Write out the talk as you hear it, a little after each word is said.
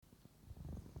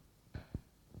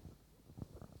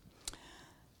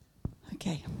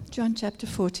Okay, John chapter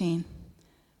 14,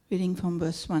 reading from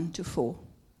verse 1 to 4.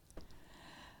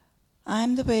 I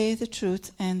am the way, the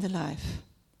truth, and the life.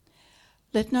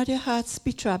 Let not your hearts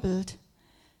be troubled.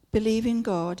 Believe in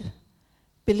God.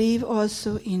 Believe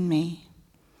also in me.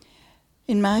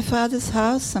 In my Father's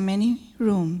house are many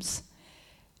rooms.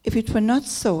 If it were not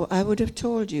so, I would have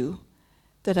told you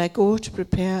that I go to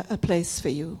prepare a place for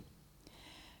you.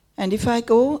 And if I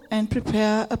go and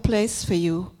prepare a place for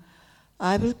you,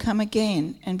 I will come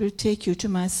again and will take you to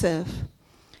myself,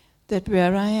 that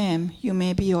where I am, you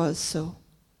may be also.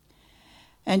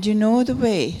 And you know the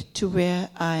way to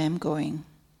where I am going.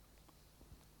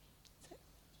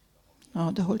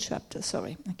 Oh, the whole chapter,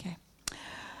 sorry. Okay.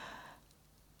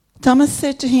 Thomas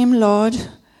said to him, Lord,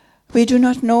 we do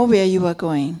not know where you are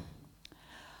going.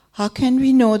 How can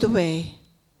we know the way?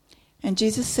 And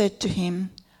Jesus said to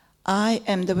him, I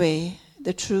am the way,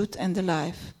 the truth, and the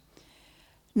life.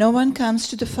 No one comes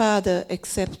to the Father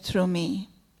except through me.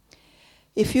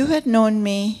 If you had known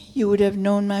me, you would have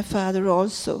known my Father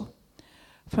also.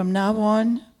 From now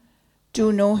on,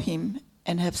 do know him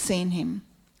and have seen him.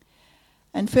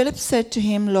 And Philip said to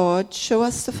him, Lord, show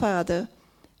us the Father,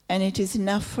 and it is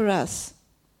enough for us.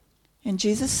 And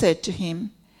Jesus said to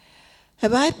him,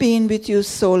 Have I been with you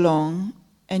so long,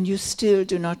 and you still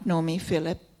do not know me,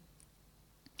 Philip?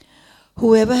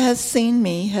 Whoever has seen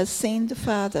me has seen the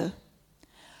Father.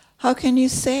 How can you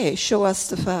say, Show us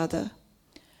the Father?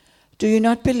 Do you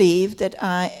not believe that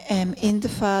I am in the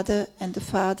Father and the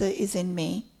Father is in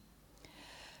me?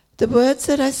 The words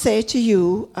that I say to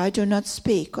you, I do not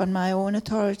speak on my own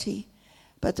authority,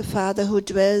 but the Father who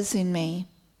dwells in me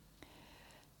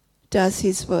does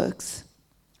his works.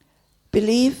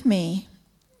 Believe me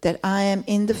that I am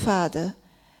in the Father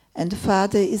and the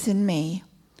Father is in me,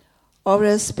 or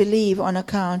else believe on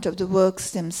account of the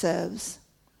works themselves.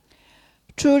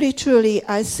 Truly, truly,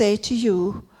 I say to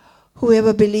you,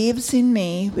 whoever believes in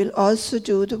me will also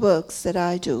do the works that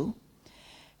I do,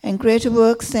 and greater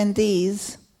works than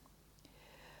these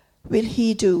will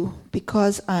he do,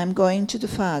 because I am going to the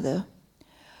Father.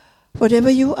 Whatever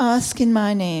you ask in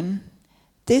my name,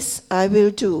 this I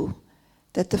will do,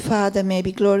 that the Father may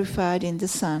be glorified in the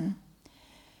Son.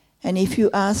 And if you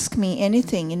ask me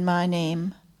anything in my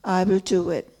name, I will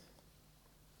do it.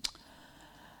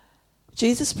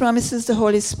 Jesus promises the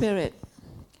Holy Spirit.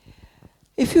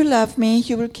 If you love me,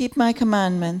 you will keep my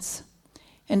commandments,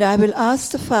 and I will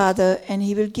ask the Father, and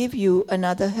he will give you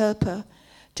another helper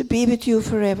to be with you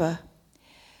forever,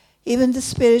 even the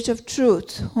Spirit of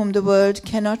truth, whom the world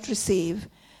cannot receive,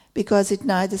 because it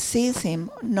neither sees him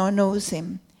nor knows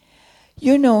him.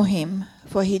 You know him,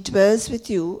 for he dwells with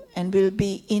you and will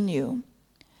be in you.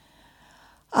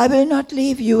 I will not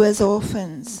leave you as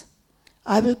orphans.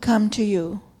 I will come to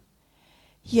you.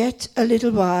 Yet a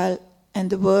little while, and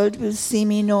the world will see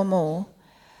me no more,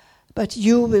 but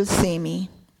you will see me.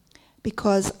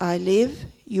 Because I live,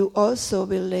 you also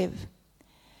will live.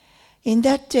 In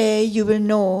that day you will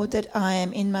know that I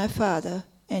am in my Father,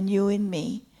 and you in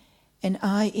me, and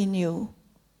I in you.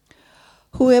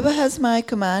 Whoever has my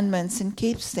commandments and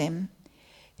keeps them,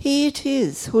 he it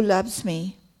is who loves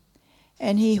me.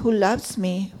 And he who loves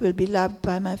me will be loved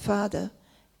by my Father,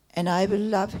 and I will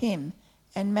love him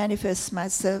and manifest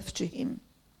myself to him.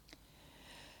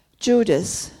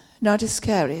 Judas, not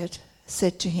Iscariot,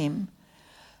 said to him,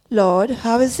 Lord,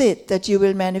 how is it that you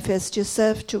will manifest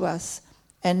yourself to us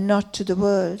and not to the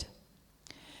world?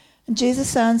 And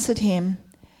Jesus answered him,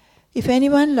 If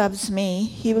anyone loves me,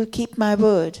 he will keep my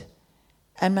word,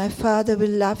 and my Father will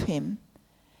love him,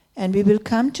 and we will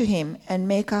come to him and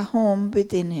make our home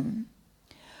within him.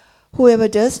 Whoever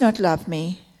does not love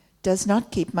me does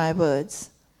not keep my words,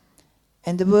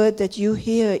 and the word that you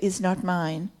hear is not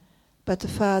mine, but the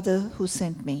Father who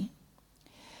sent me.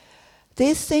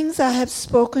 These things I have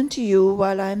spoken to you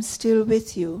while I am still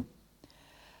with you.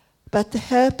 But the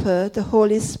Helper, the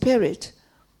Holy Spirit,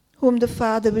 whom the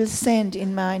Father will send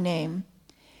in my name,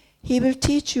 he will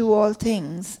teach you all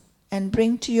things and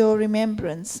bring to your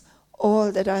remembrance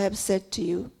all that I have said to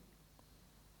you.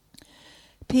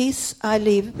 Peace I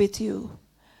leave with you.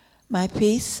 My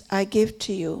peace I give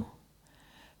to you.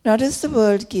 Not as the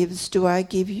world gives do I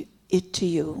give it to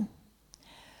you.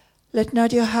 Let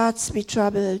not your hearts be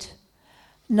troubled,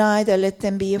 neither let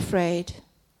them be afraid.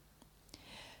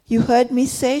 You heard me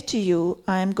say to you,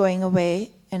 I am going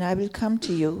away, and I will come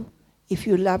to you. If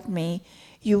you loved me,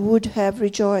 you would have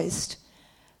rejoiced,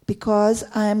 because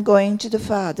I am going to the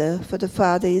Father, for the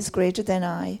Father is greater than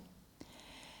I.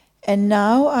 And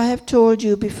now I have told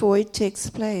you before it takes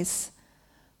place,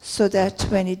 so that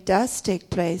when it does take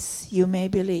place, you may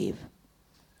believe.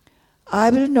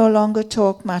 I will no longer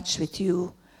talk much with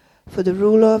you, for the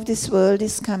ruler of this world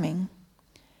is coming.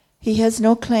 He has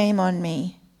no claim on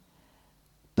me,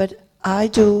 but I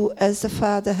do as the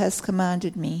Father has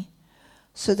commanded me,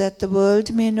 so that the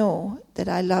world may know that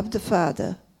I love the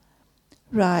Father.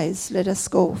 Rise, let us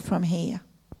go from here.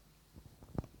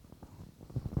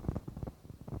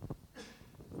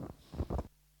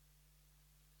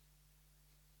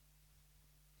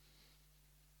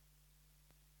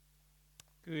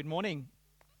 Good morning.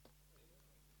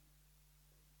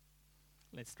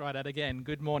 Let's try that again.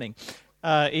 Good morning.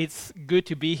 It's good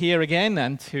to be here again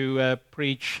and to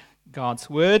preach God's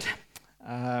Word.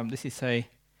 This is a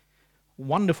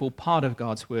wonderful part of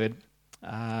God's Word,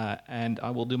 and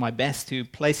I will do my best to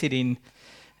place it in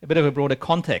a bit of a broader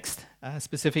context,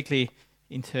 specifically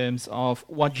in terms of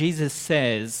what Jesus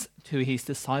says to his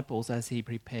disciples as he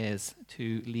prepares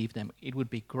to leave them. It would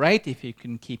be great if you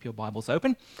can keep your Bibles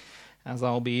open, as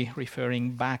I'll be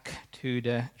referring back to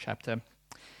the chapter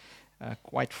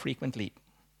quite frequently.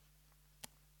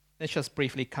 Let's just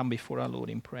briefly come before our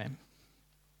Lord in prayer.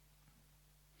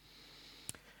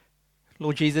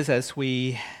 Lord Jesus, as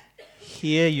we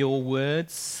hear your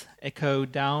words echo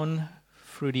down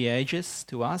through the ages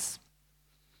to us,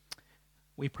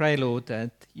 we pray, Lord,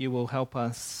 that you will help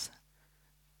us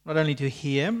not only to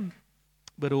hear,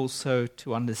 but also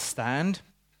to understand,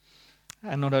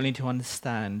 and not only to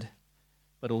understand,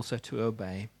 but also to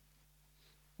obey.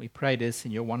 We pray this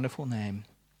in your wonderful name.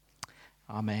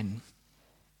 Amen.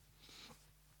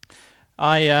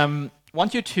 I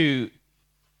want you to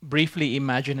briefly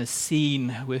imagine a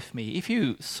scene with me. If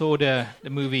you saw the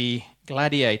movie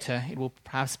Gladiator, it will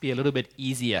perhaps be a little bit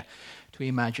easier to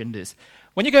imagine this.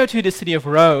 When you go to the city of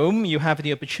Rome, you have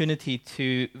the opportunity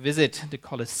to visit the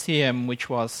Colosseum, which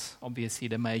was obviously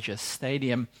the major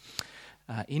stadium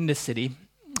in the city.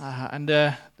 And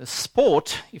the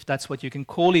sport, if that's what you can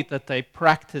call it, that they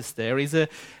practice there is a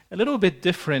little bit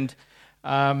different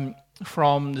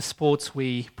from the sports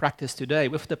we practice today,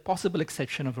 with the possible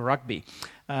exception of rugby,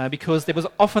 because there was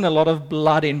often a lot of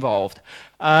blood involved.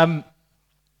 Now,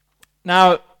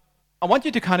 I want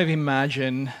you to kind of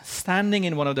imagine standing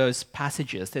in one of those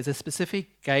passages. There's a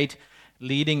specific gate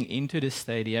leading into the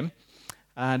stadium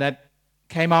that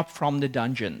came up from the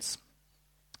dungeons.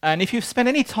 And if you've spent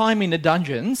any time in the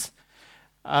dungeons,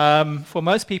 for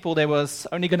most people there was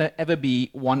only going to ever be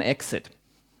one exit,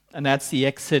 and that's the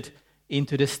exit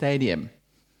into the stadium.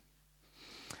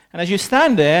 And as you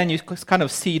stand there and you kind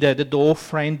of see the door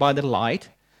framed by the light,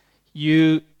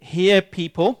 you hear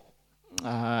people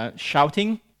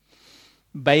shouting,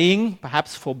 baying,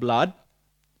 perhaps for blood.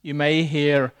 You may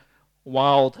hear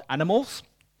wild animals.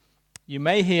 You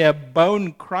may hear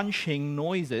bone-crunching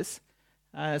noises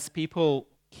as people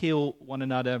kill one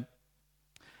another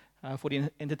for the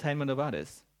entertainment of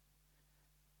others.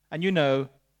 And you know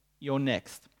you're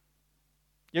next.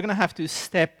 You're going to have to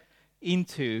step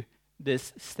into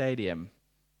this stadium.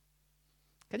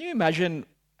 Can you imagine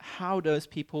how those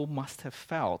people must have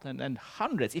felt? And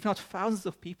hundreds, if not thousands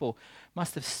of people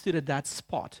must have stood at that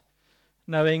spot,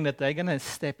 knowing that they're going to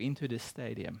step into this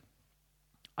stadium.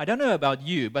 I don't know about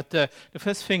you, but the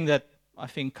first thing that I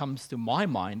think comes to my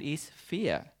mind is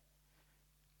fear.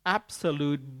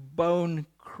 Absolute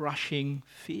bone-crushing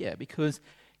fear, because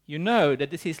you know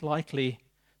that this is likely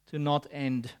to not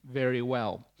end very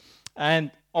well.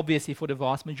 And obviously for the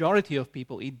vast majority of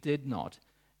people, it did not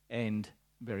end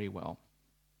very well.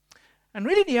 And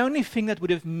really the only thing that would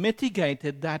have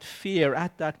mitigated that fear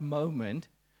at that moment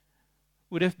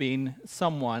would have been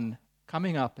someone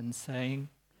coming up and saying,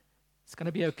 it's going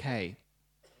to be okay.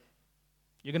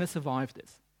 You're going to survive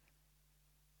this.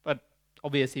 But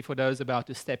obviously for those about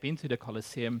to step into the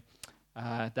Colosseum,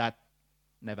 that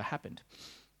never happened.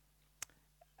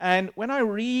 And when I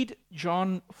read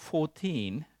John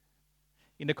 14,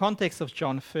 in the context of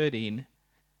John 13,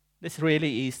 this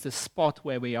really is the spot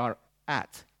where we are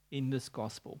at in this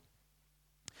gospel.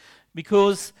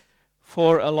 Because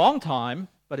for a long time,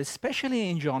 but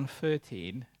especially in John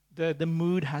 13, the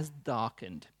mood has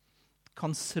darkened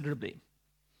considerably.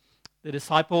 The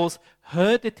disciples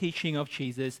heard the teaching of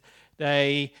Jesus.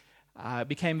 They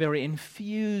became very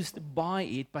infused by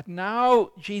it. But now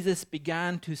Jesus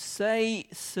began to say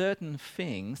certain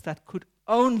things that could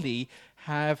only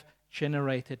have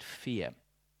generated fear.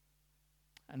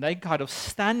 And they kind of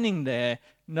standing there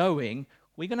knowing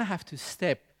we're going to have to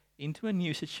step into a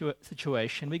new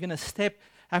situation. We're going to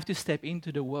have to step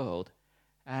into the world.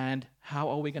 And how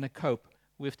are we going to cope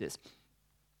with this?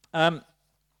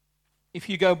 If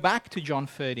you go back to John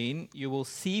 13, you will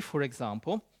see, for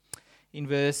example, in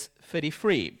verse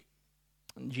 33,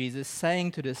 Jesus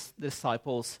saying to the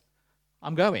disciples,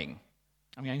 I'm going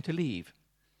to leave.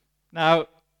 Now,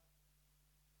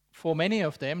 for many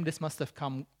of them, this must have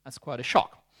come as quite a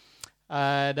shock.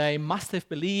 They must have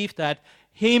believed that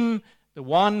him, the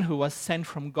one who was sent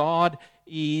from God,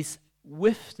 is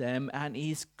with them and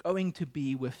is going to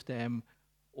be with them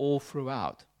all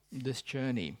throughout this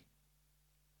journey.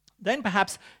 Then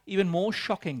perhaps even more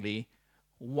shockingly,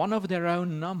 one of their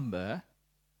own number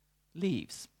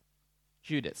leaves,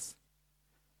 Judas,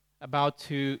 about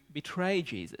to betray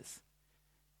Jesus.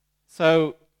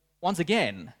 So once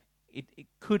again, it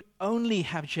could only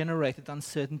have generated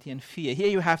uncertainty and fear. Here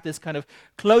you have this kind of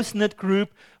close-knit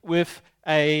group with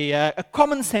a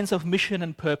common sense of mission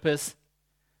and purpose,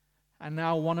 and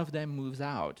now one of them moves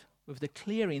out with the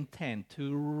clear intent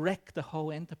to wreck the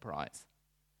whole enterprise.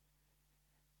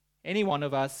 Any one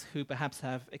of us who perhaps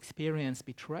have experienced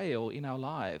betrayal in our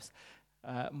lives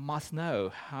must know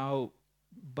how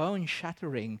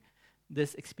bone-shattering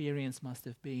this experience must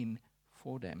have been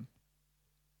for them.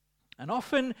 And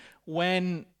often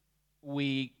when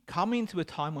we come into a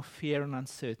time of fear and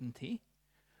uncertainty,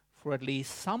 for at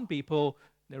least some people,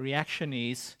 the reaction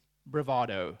is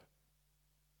bravado.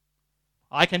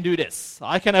 I can do this.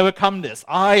 I can overcome this.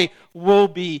 I will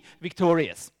be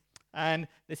victorious. And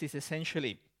this is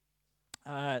essentially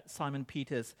Simon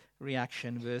Peter's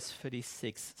reaction, verse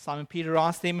 36. Simon Peter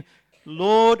asked him,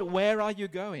 "Lord, where are you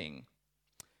going?"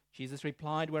 Jesus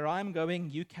replied, "Where I am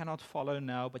going, you cannot follow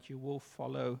now, but you will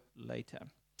follow later."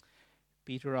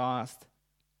 Peter asked,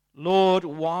 "Lord,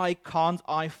 why can't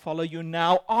I follow you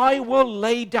now? I will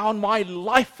lay down my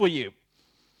life for you."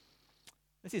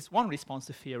 This is one response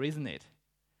to fear, isn't it?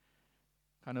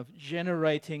 Kind of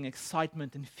generating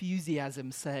excitement,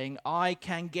 enthusiasm, saying, I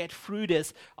can get through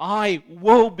this. I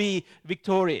will be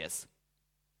victorious.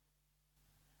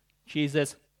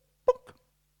 Jesus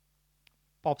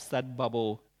pops that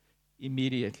bubble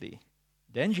immediately.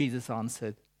 Then Jesus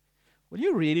answered, "Will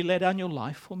you really lay down your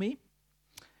life for me?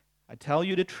 I tell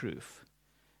you the truth.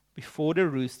 Before the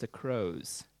rooster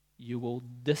crows, you will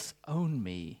disown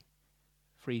me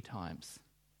 3 times.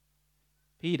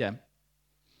 Peter,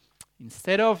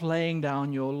 instead of laying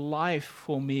down your life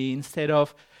for me, instead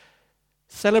of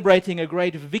celebrating a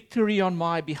great victory on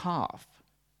my behalf,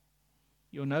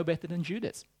 you're no better than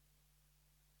Judas.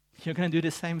 You're going to do the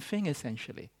same thing,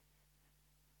 essentially.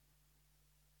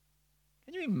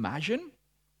 Can you imagine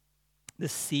the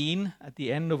scene at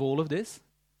the end of all of this?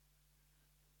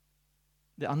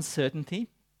 The uncertainty,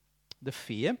 the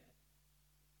fear.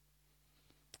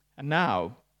 And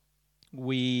now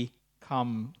we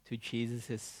come to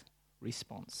Jesus'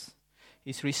 response.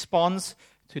 His response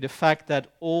to the fact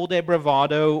that all their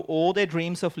bravado, all their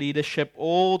dreams of leadership,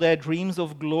 all their dreams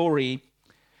of glory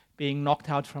being knocked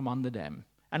out from under them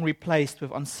and replaced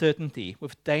with uncertainty,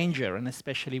 with danger, and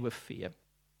especially with fear.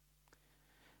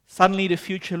 Suddenly the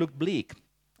future looked bleak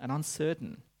and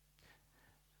uncertain,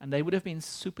 and they would have been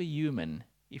superhuman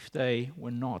if they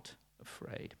were not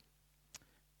afraid.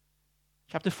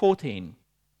 Chapter 14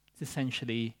 is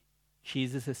essentially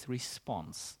Jesus'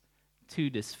 response to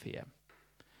this fear.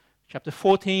 Chapter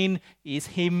 14 is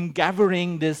him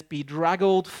gathering this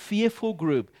bedraggled, fearful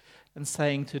group and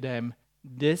saying to them,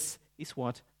 "This is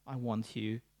what I want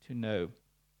you to know."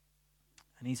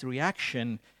 And his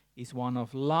reaction is one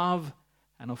of love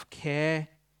and of care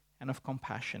and of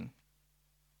compassion.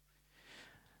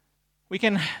 We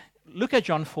can look at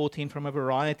John 14 from a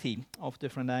variety of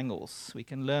different angles. We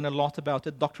can learn a lot about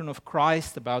the doctrine of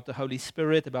Christ, about the Holy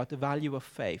Spirit, about the value of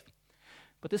faith.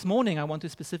 But this morning I want to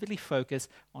specifically focus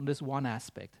on this one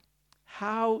aspect: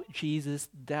 how Jesus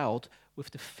dealt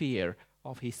with the fear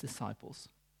of his disciples.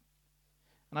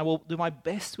 And I will do my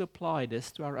best to apply this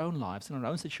to our own lives and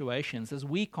our own situations as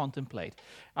we contemplate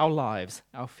our lives,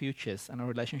 our futures, and our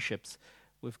relationships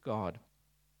with God.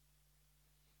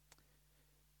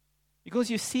 Because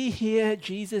you see here,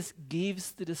 Jesus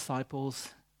gives the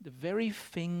disciples the very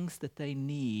things that they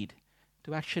need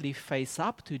to actually face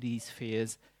up to these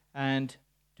fears and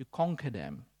to conquer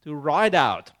them, to ride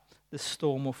out the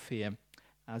storm of fear,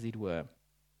 as it were.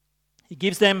 He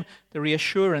gives them the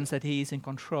reassurance that he is in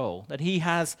control, that he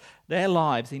has their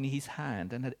lives in his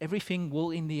hand, and that everything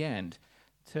will, in the end,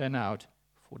 turn out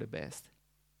for the best.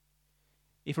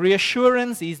 If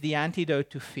reassurance is the antidote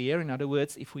to fear, in other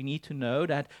words, if we need to know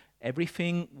that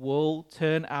everything will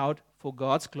turn out for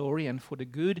God's glory and for the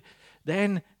good,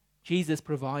 then Jesus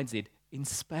provides it in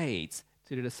spades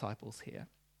to the disciples here.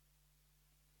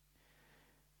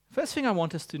 First thing I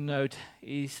want us to note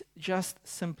is just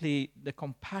simply the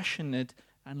compassionate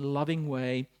and loving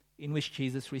way in which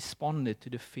Jesus responded to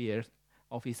the fear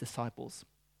of his disciples.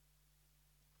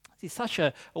 It's such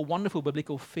a wonderful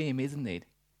biblical theme, isn't it?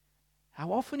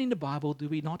 How often in the Bible do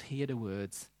we not hear the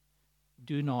words,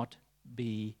 "Do not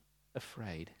be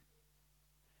afraid.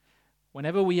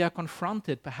 Whenever we are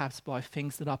confronted perhaps by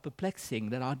things that are perplexing,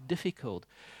 that are difficult,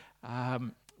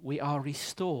 we are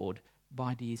restored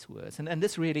by these words. And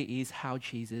this really is how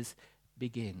Jesus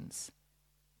begins.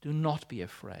 Do not be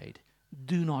afraid.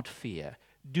 Do not fear.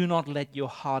 Do not let your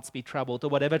hearts be troubled, or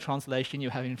whatever translation you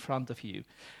have in front of you.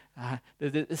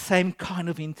 The same kind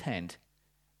of intent.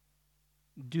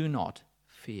 Do not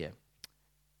fear.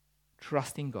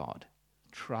 Trust in God.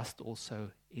 Trust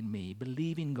also in me.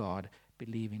 Believe in God.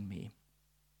 Believe in me.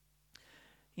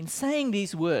 In saying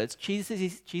these words, Jesus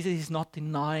is not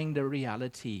denying the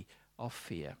reality of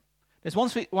fear. There's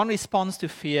one response to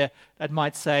fear that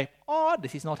might say, oh,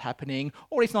 this is not happening,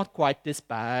 or it's not quite this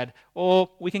bad, or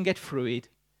we can get through it.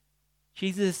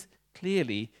 Jesus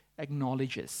clearly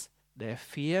acknowledges their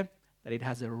fear, that it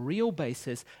has a real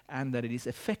basis, and that it is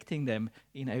affecting them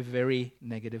in a very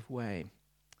negative way.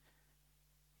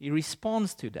 He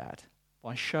responds to that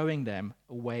by showing them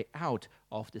a way out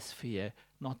of this fear,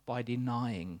 not by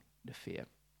denying the fear.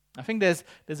 I think there's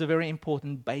a very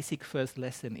important basic first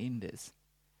lesson in this.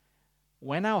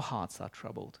 When our hearts are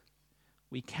troubled,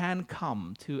 we can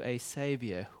come to a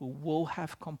Savior who will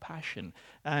have compassion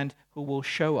and who will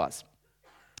show us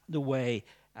the way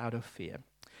out of fear.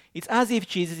 It's as if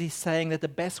Jesus is saying that the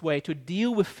best way to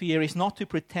deal with fear is not to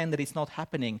pretend that it's not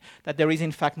happening, that there is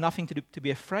in fact nothing to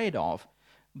be afraid of,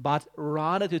 but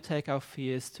rather to take our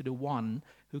fears to the one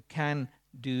who can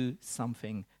do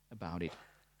something about it.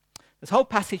 This whole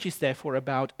passage is therefore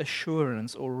about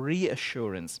assurance or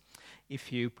reassurance,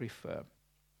 if you prefer.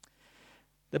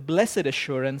 The blessed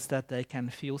assurance that they can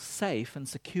feel safe and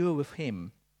secure with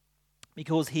Him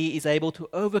because He is able to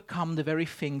overcome the very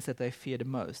things that they fear the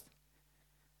most.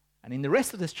 And in the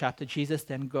rest of this chapter, Jesus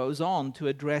then goes on to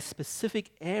address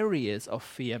specific areas of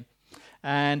fear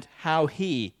and how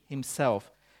He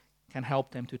Himself can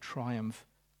help them to triumph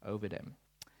over them.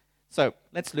 So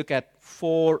let's look at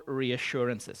 4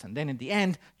 reassurances. And then in the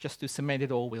end, just to cement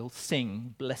it all, we'll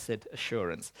sing Blessed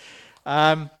Assurance.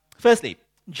 Firstly,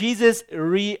 Jesus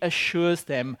reassures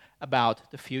them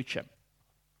about the future.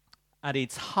 At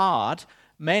its heart,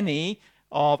 many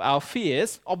of our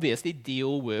fears obviously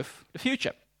deal with the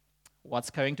future. What's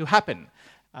going to happen?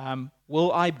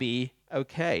 Will I be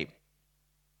okay?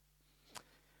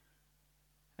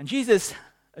 And Jesus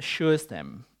assures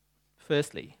them,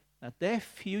 firstly, that their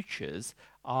futures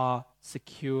are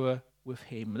secure with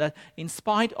Him. That in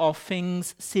spite of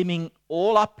things seeming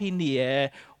all up in the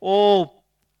air, all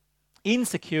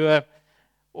insecure,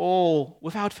 all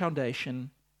without foundation,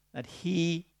 that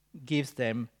He gives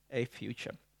them a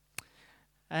future.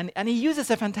 And He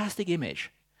uses a fantastic image.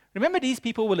 Remember, these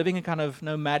people were living a kind of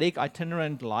nomadic,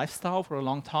 itinerant lifestyle for a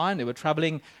long time. They were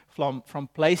traveling from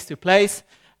place to place.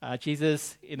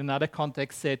 Jesus, in another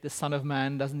context, said the Son of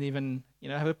Man doesn't even,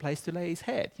 have a place to lay His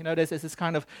head. There's this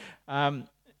kind of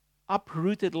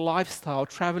uprooted lifestyle,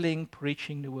 traveling,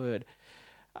 preaching the word.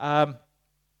 And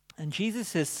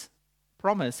Jesus'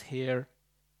 promise here,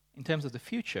 in terms of the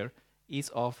future, is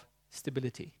of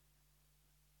stability.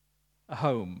 A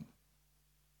home.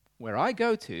 Where I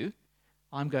go to,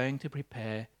 I'm going to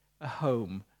prepare a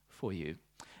home for you.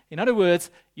 In other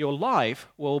words, your life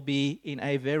will be in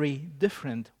a very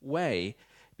different way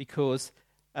because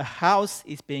a house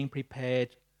is being prepared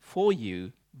for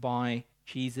you by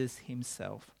Jesus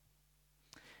Himself.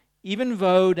 Even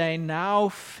though they now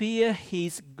fear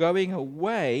He's going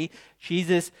away,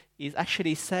 Jesus is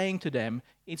actually saying to them,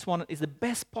 it's the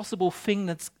best possible thing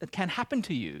that can happen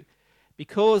to you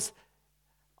because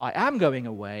I am going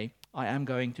away, I am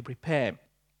going to prepare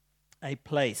a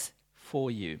place for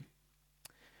you.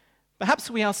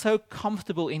 Perhaps we are so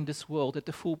comfortable in this world that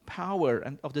the full power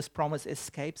of this promise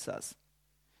escapes us.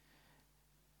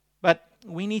 But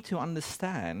we need to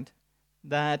understand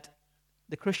that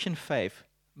the Christian faith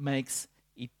makes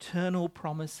eternal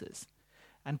promises.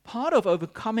 And part of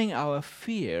overcoming our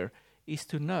fear is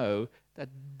to know that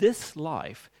this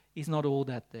life is not all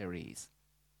that there is.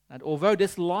 That although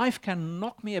this life can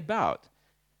knock me about,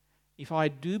 if I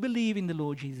do believe in the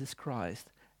Lord Jesus Christ,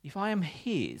 if I am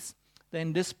His,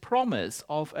 then this promise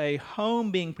of a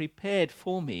home being prepared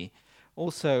for me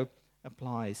also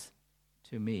applies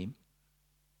to me.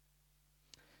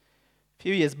 A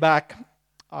few years back,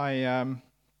 I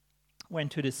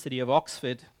went to the city of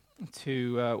Oxford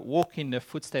to walk in the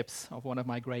footsteps of one of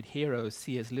my great heroes,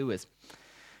 C.S. Lewis.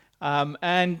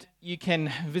 And you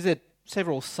can visit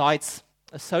several sites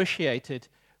associated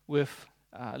with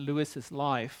Lewis's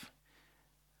life.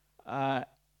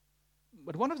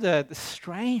 But one of the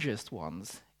strangest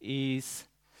ones is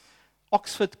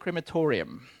Oxford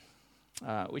Crematorium,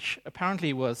 which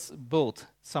apparently was built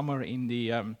somewhere in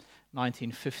the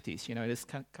 1950s. You know, this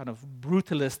kind of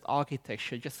brutalist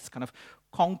architecture, just this kind of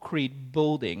concrete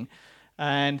building.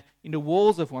 And in the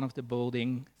walls of one of the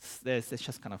buildings, there's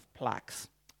just kind of plaques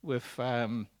with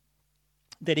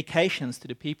dedications to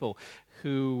the people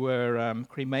who were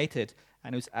cremated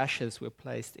and whose ashes were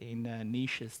placed in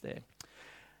niches there.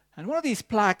 And one of these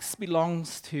plaques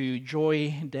belongs to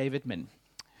Joy Davidman,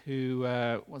 who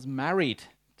was married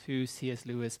to C.S.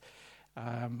 Lewis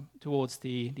towards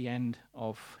the end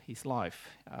of his life.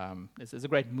 There's a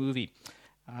great movie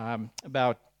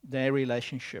about their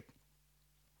relationship.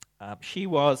 She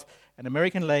was an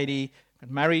American lady, got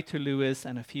married to Lewis,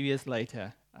 and a few years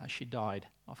later, she died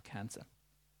of cancer.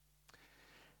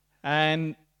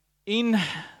 And in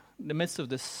the midst of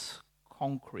this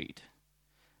concrete,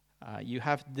 you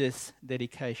have this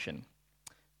dedication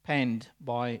penned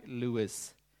by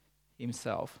Lewis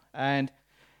himself. And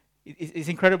it's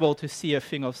incredible to see a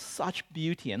thing of such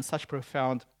beauty and such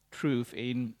profound truth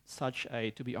in such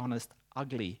a, to be honest,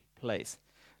 ugly place.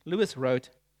 Lewis wrote,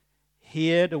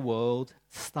 "Here the world,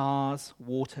 stars,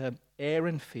 water, air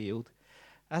and field,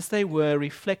 as they were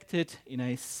reflected in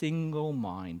a single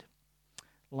mind,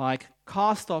 like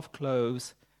cast-off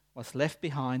clothes, was left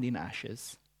behind in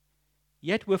ashes,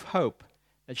 yet with hope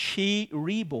that she,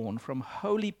 reborn from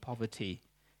holy poverty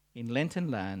in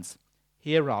Lenten lands,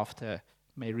 hereafter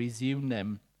may resume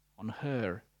them on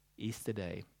her Easter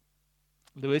day."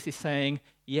 Lewis is saying,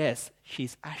 yes,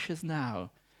 she's ashes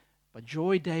now, but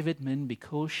Joy Davidman,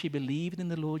 because she believed in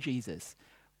the Lord Jesus,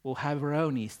 will have her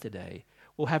own Easter day,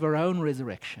 will have her own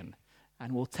resurrection,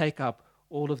 and will take up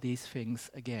all of these things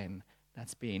again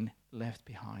that's been left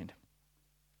behind.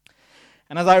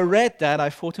 And as I read that, I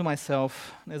thought to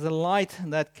myself, there's a light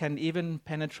that can even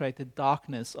penetrate the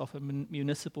darkness of a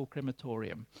municipal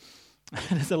crematorium.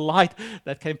 There's a light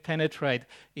that can penetrate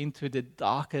into the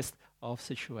darkest of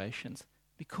situations.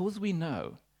 Because we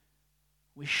know,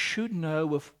 we should know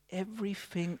with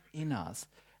everything in us,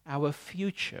 our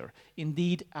future,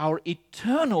 indeed our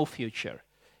eternal future,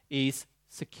 is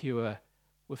secure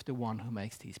with the one who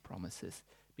makes these promises.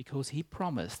 Because he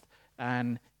promised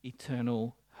an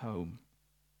eternal home.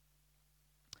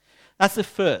 That's the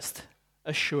first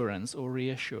assurance or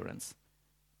reassurance.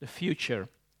 The future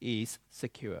is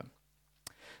secure.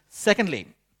 Secondly,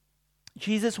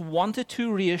 Jesus wanted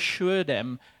to reassure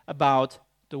them about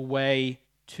the way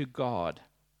to God.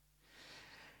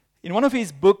 In one of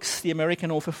his books, the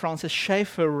American author Francis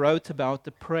Schaeffer wrote about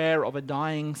the prayer of a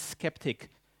dying skeptic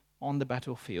on the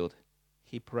battlefield.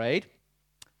 He prayed,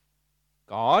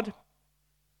 "God,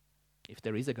 if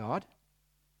there is a God,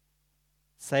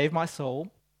 save my soul,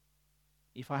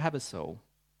 if I have a soul."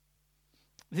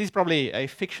 This is probably a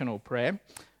fictional prayer.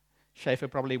 Schaeffer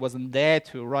probably wasn't there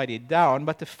to write it down,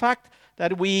 but the fact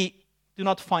that we do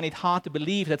not find it hard to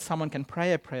believe that someone can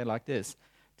pray a prayer like this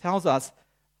tells us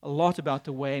a lot about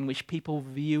the way in which people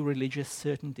view religious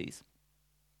certainties.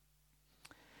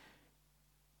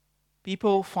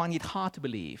 People find it hard to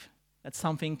believe that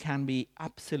something can be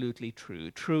absolutely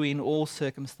true in all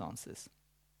circumstances.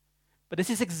 But this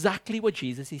is exactly what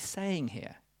Jesus is saying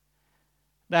here.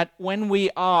 That when we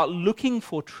are looking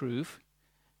for truth,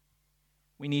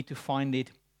 we need to find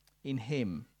it in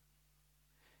him.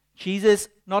 Jesus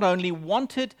not only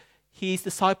wanted his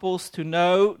disciples to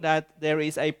know that there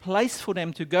is a place for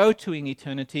them to go to in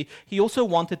eternity, he also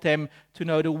wanted them to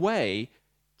know the way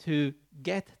to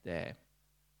get there.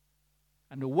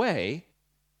 And the way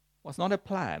was not a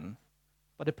plan,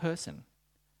 but a person,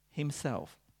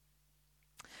 himself.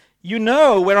 "You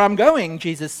know where I'm going,"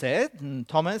 Jesus said. And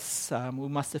Thomas, who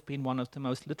must have been one of the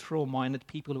most literal-minded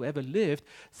people who ever lived,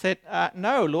 said,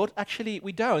 "No, Lord, actually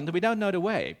we don't. We don't know the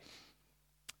way."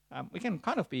 We can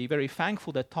kind of be very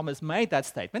thankful that Thomas made that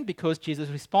statement because Jesus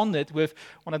responded with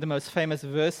one of the most famous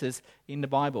verses in the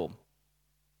Bible.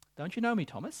 "Don't you know me,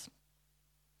 Thomas?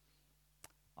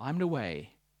 I'm the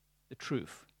way, the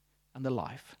truth, and the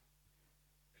life.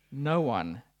 No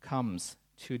one comes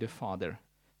to the Father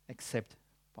except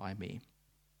by me."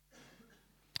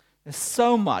 There's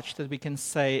so much that we can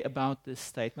say about this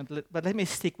statement, but let me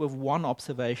stick with one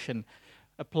observation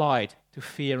applied to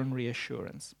fear and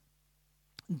reassurance.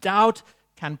 Doubt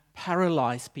can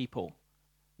paralyze people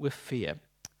with fear.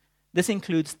 This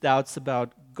includes doubts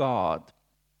about God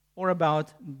or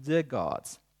about the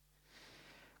gods.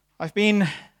 I've been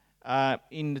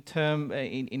in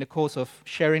the course of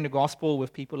sharing the gospel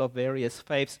with people of various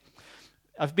faiths,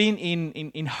 I've been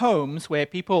in homes where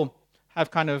people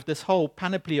have kind of this whole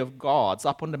panoply of gods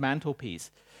up on the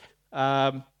mantelpiece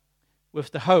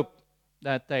with the hope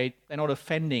that they're not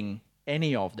offending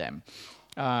any of them.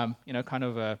 Kind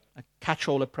of a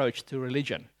catch-all approach to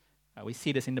religion. We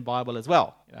see this in the Bible as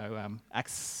well.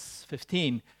 Acts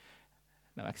 17,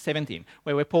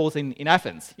 where Paul's in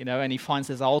Athens, and he finds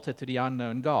his altar to the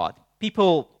unknown God.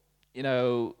 People,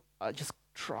 are just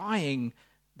trying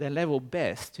their level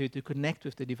best to connect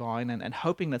with the divine and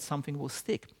hoping that something will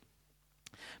stick.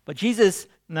 But Jesus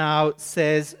now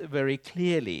says very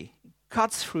clearly,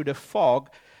 cuts through the fog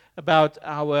about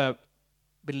our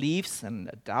beliefs and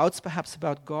doubts perhaps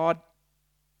about God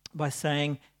by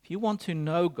saying, if you want to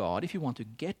know God, if you want to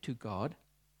get to God,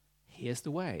 here's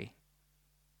the way.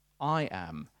 I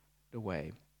am the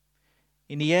way.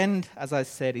 In the end, as I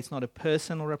said, it's not a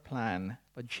person or a plan,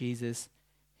 but Jesus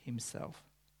himself.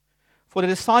 For the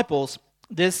disciples,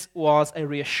 this was a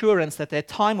reassurance that their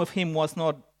time with him was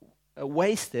not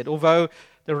wasted. Although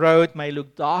the road may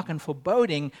look dark and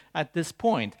foreboding at this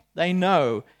point, they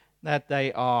know that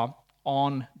they are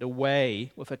on the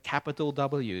way with a capital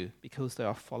W because they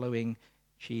are following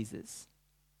Jesus.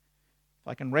 If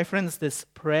I can reference this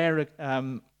prayer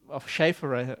of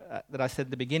Schaeffer that I said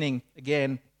at the beginning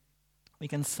again, we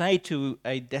can say to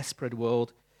a desperate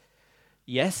world,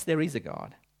 yes, there is a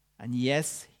God, and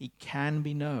yes, he can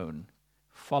be known.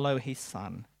 Follow his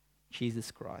Son,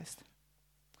 Jesus Christ.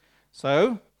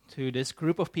 So, to this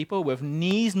group of people with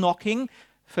knees knocking,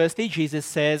 firstly, Jesus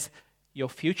says, your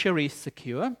future is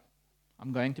secure.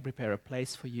 I'm going to prepare a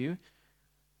place for you.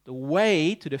 The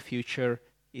way to the future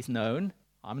is known.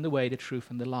 I'm the way, the truth,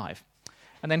 and the life.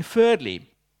 And then thirdly,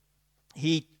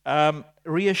 he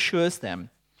reassures them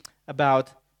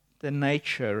about the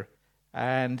nature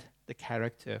and the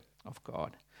character of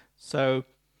God. So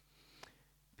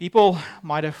people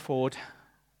might have thought,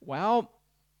 well,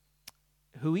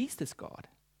 who is this God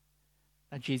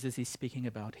that Jesus is speaking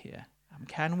about here?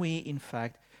 Can we, in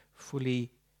fact, fully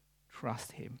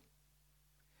trust him?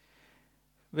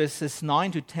 Verses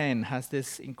 9 to 10 has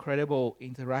this incredible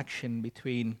interaction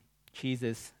between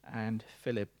Jesus and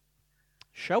Philip.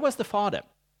 Show us the Father,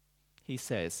 he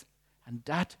says, and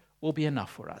that will be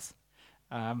enough for us.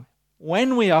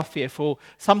 When we are fearful,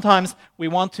 sometimes we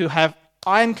want to have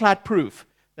ironclad proof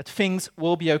that things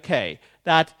will be okay,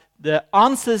 that the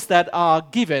answers that are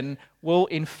given will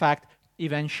in fact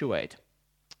eventuate.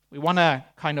 We want to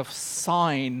kind of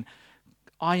sign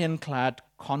ironclad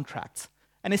contracts.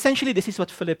 And essentially this is what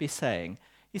Philip is saying.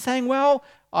 He's saying, well,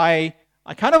 I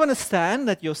kind of understand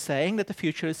that you're saying that the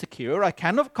future is secure. I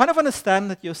kind of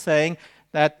understand that you're saying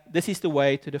that this is the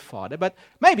way to the Father. But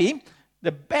maybe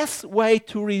the best way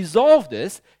to resolve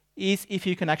this is if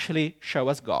you can actually show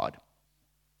us God.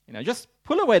 Just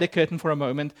pull away the curtain for a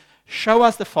moment, show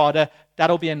us the Father,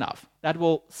 that'll be enough. That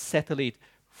will settle it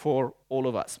for all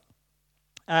of us.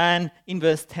 And in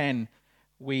verse 10,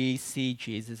 we see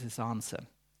Jesus' answer.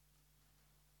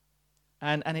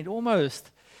 And it almost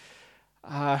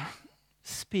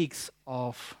speaks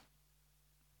of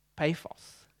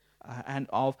pathos and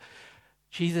of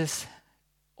Jesus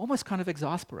almost kind of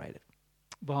exasperated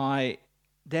by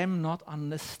them not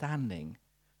understanding.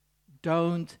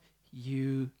 Don't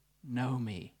you know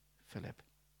me, Philip?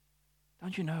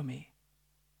 Don't you know me?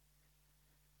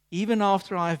 Even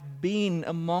after I've been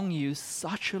among you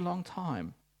such a long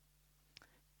time,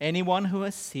 anyone who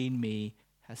has seen me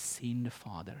has seen the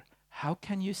Father. How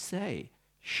can you say,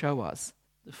 show us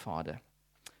the Father?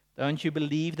 Don't you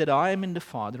believe that I am in the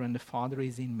Father and the Father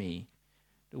is in me?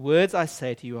 The words I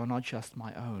say to you are not just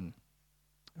my own.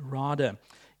 Rather,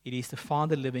 it is the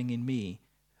Father living in me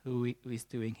who is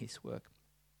doing his work.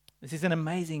 This is an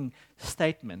amazing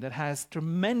statement that has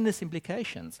tremendous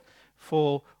implications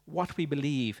for what we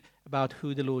believe about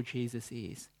who the Lord Jesus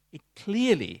is. It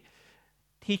clearly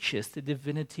teaches the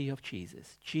divinity of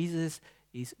Jesus. Jesus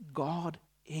is God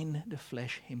in the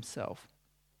flesh himself.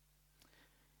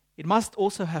 It must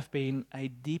also have been a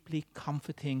deeply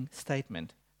comforting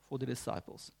statement for the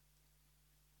disciples.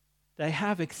 They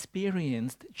have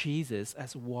experienced Jesus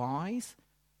as wise,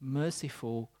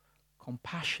 merciful,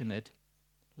 compassionate,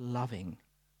 loving,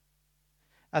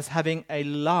 as having a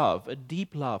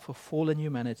deep love for fallen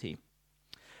humanity.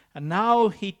 And now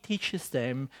he teaches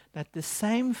them that the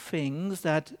same things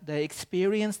that they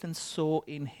experienced and saw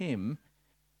in him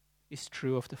is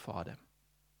true of the Father.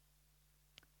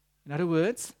 In other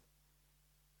words,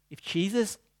 if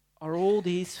Jesus are all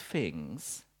these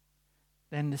things,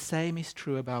 then the same is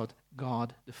true about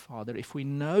God the Father. If we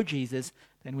know Jesus,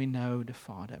 then we know the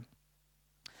Father.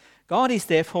 God is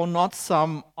therefore not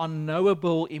some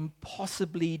unknowable,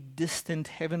 impossibly distant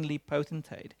heavenly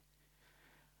potentate,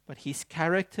 but his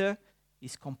character,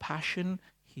 his compassion,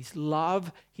 his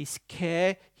love, his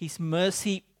care, his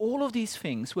mercy, all of these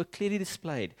things were clearly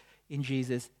displayed in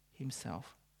Jesus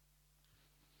himself.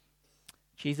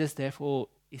 Jesus therefore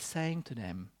is saying to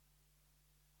them,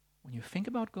 when you think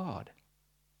about God,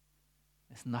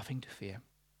 there's nothing to fear.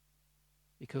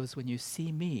 Because when you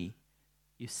see me,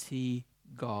 you see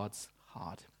God's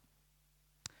heart.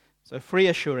 So 3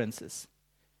 assurances.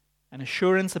 An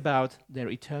assurance about their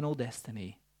eternal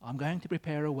destiny. I'm going to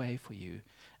prepare a way for you.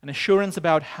 An assurance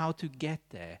about how to get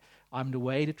there. I'm the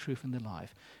way, the truth, and the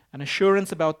life. An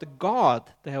assurance about the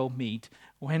God they'll meet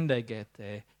when they get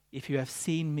there. If you have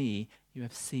seen me, you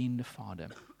have seen the Father.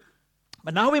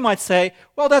 But now we might say,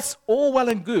 well, that's all well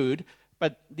and good,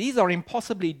 but these are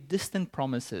impossibly distant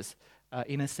promises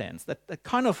in a sense. That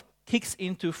kind of kicks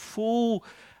into full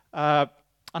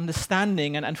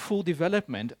understanding and full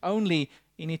development only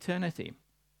in eternity.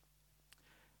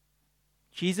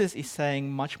 Jesus is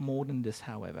saying much more than this,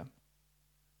 however.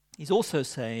 He's also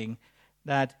saying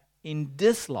that in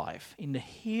this life, in the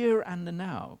here and the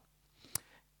now,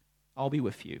 I'll be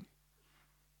with you.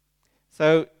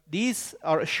 So these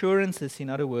are assurances, in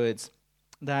other words,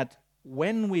 that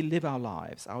when we live our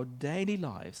lives, our daily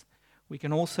lives, we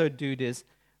can also do this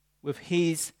with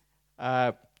His,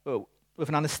 with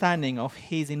an understanding of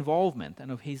His involvement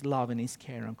and of His love and His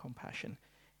care and compassion.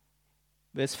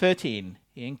 Verse 13,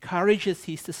 He encourages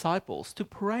His disciples to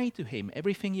pray to Him.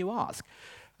 Everything you ask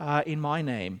in my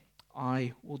name,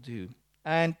 I will do.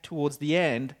 And towards the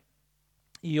end,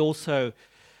 He also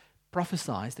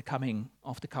prophesies the coming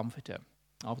of the Comforter,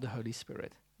 of the Holy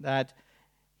Spirit, that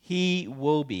He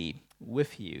will be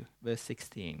with you, verse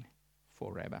 16,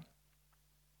 forever.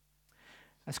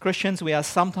 As Christians, we are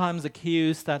sometimes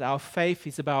accused that our faith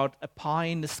is about a pie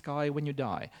in the sky when you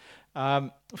die.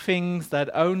 Things that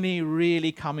only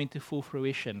really come into full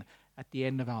fruition at the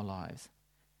end of our lives.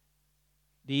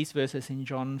 These verses in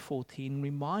John 14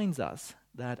 reminds us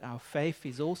that our faith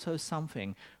is also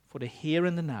something for the here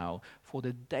and the now, for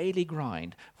the daily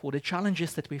grind, for the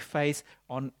challenges that we face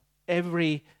in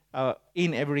every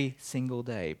single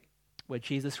day, where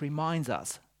Jesus reminds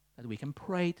us that we can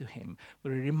pray to Him,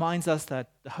 where He reminds us that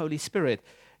the Holy Spirit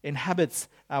inhabits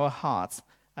our hearts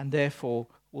and therefore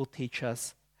will teach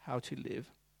us how to live.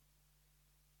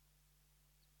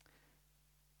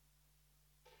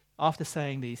 After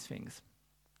saying these things,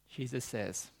 Jesus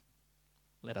says,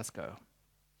 let us go.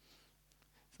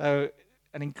 So,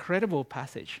 an incredible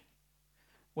passage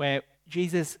where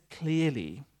Jesus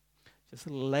clearly just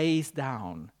lays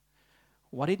down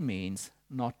what it means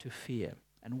not to fear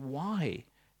and why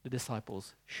the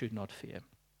disciples should not fear.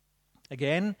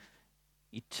 Again,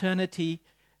 eternity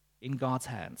in God's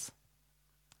hands.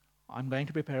 I'm going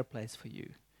to prepare a place for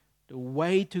you. The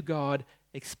way to God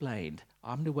explained.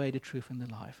 I'm the way, the truth, and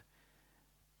the life.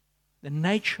 The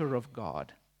nature of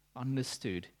God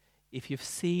understood. If you've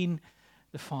seen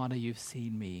the Father, you've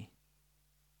seen me.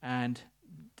 And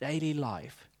daily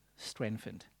life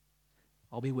strengthened.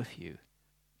 I'll be with you.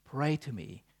 Pray to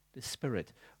me. The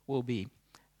Spirit will be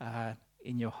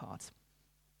in your hearts.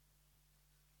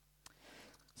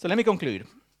 So let me conclude.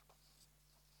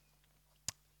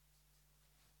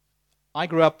 I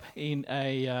grew up in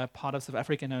a part of South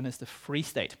Africa known as the Free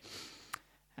State.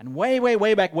 And way, way,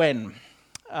 way back when,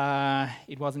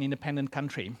 it was an independent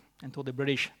country until the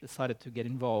British decided to get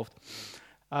involved.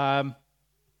 And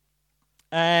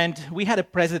we had a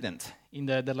president in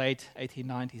the late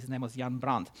 1890s. His name was Jan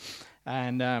Brandt.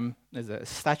 And there's a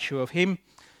statue of him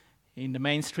in the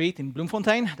main street in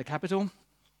Bloemfontein, the capital.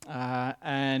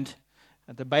 And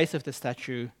at the base of the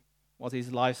statue was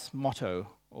his life's motto,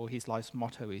 or his life's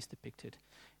motto is depicted.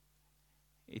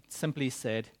 It simply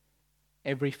said,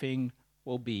 everything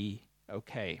will be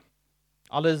okay.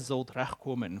 Alles zult recht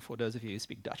komen, for those of you who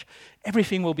speak Dutch.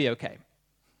 Everything will be okay.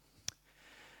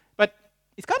 But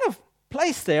it's kind of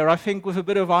placed there, I think, with a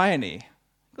bit of irony,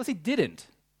 because it didn't.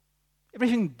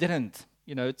 Everything didn't,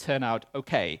 turn out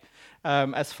okay,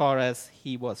 as far as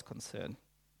he was concerned.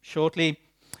 Shortly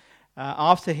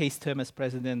after his term as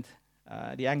president,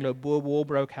 the Anglo-Boer War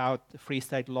broke out, the Free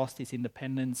State lost its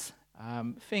independence.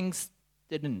 Things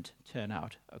didn't turn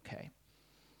out okay.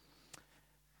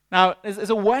 Now, there's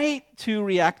a way to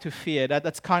react to fear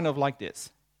that's kind of like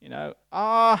this.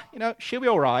 She'll be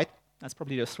all right. That's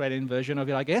probably the Australian version of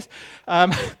it, I guess.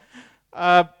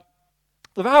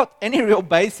 Without any real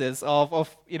basis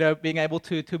of being able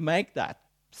to make that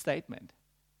statement.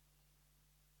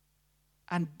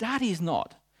 And that is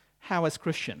not how, as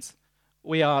Christians,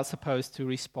 we are supposed to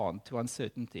respond to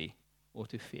uncertainty or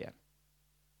to fear.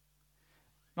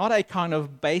 Not a kind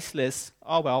of baseless,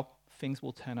 things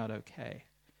will turn out okay.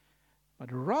 But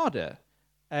rather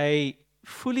a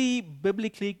fully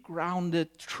biblically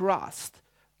grounded trust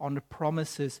on the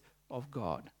promises of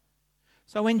God.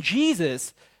 So when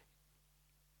Jesus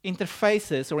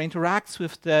interfaces or interacts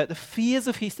with the fears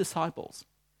of his disciples,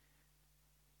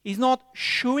 He's not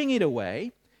shooing it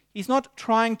away. He's not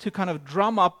trying to kind of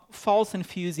drum up false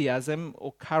enthusiasm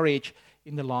or courage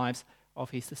in the lives of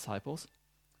his disciples.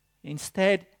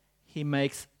 Instead, he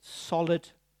makes solid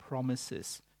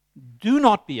promises. Do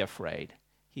not be afraid,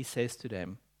 he says to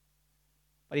them.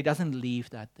 But he doesn't leave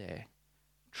that there.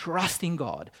 Trust in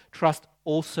God. Trust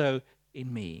also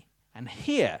in me. And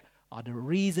here are the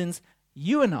reasons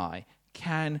you and I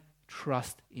can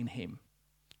trust in him.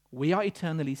 We are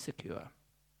eternally secure.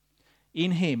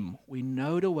 In him, we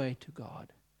know the way to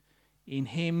God. In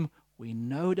him, we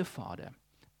know the Father.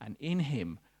 And in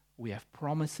him, we have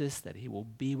promises that he will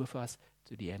be with us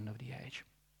to the end of the age.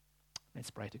 Let's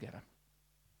pray together.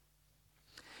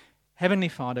 Heavenly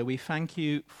Father, we thank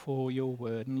you for your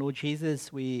word. And Lord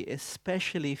Jesus, we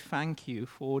especially thank you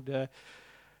for the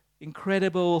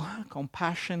incredible,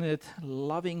 compassionate,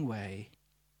 loving way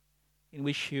in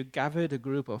which you gathered a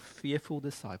group of fearful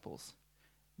disciples,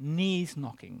 knees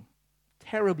knocking,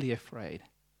 terribly afraid,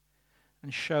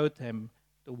 and showed them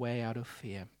the way out of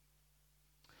fear.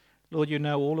 Lord, you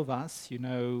know all of us. You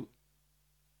know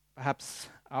perhaps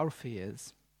our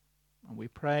fears. And we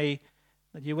pray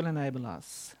that you will enable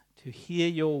us to hear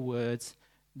your words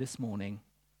this morning.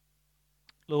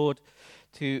 Lord,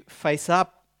 to face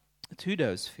up to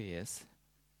those fears,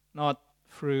 not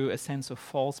through a sense of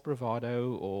false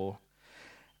bravado or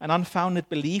an unfounded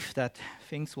belief that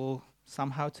things will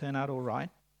somehow turn out all right,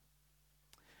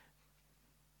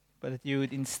 but that you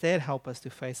would instead help us to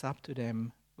face up to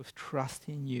them with trust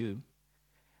in you,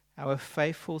 our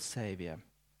faithful Savior,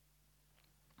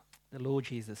 the Lord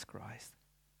Jesus Christ,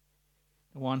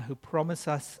 the one who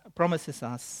promises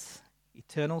us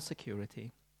eternal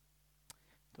security,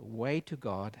 the way to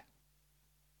God,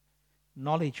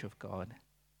 knowledge of God,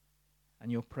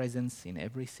 and your presence in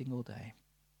every single day.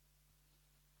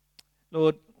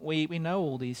 Lord, we know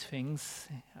all these things.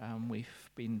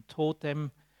 We've been taught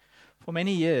them for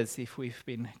many years if we've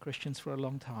been Christians for a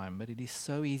long time, but it is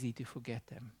so easy to forget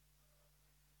them.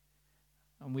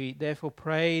 And we therefore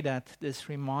pray that this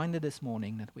reminder this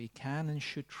morning that we can and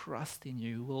should trust in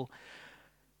you will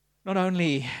not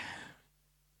only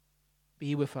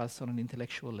be with us on an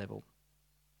intellectual level,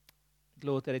 but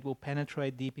Lord, that it will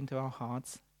penetrate deep into our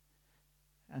hearts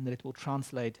and that it will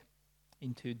translate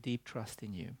into deep trust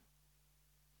in you.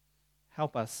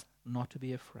 Help us not to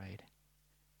be afraid.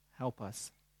 Help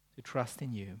us to trust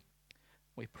in you.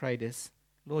 We pray this,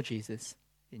 Lord Jesus,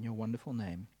 in your wonderful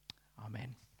name.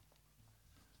 Amen.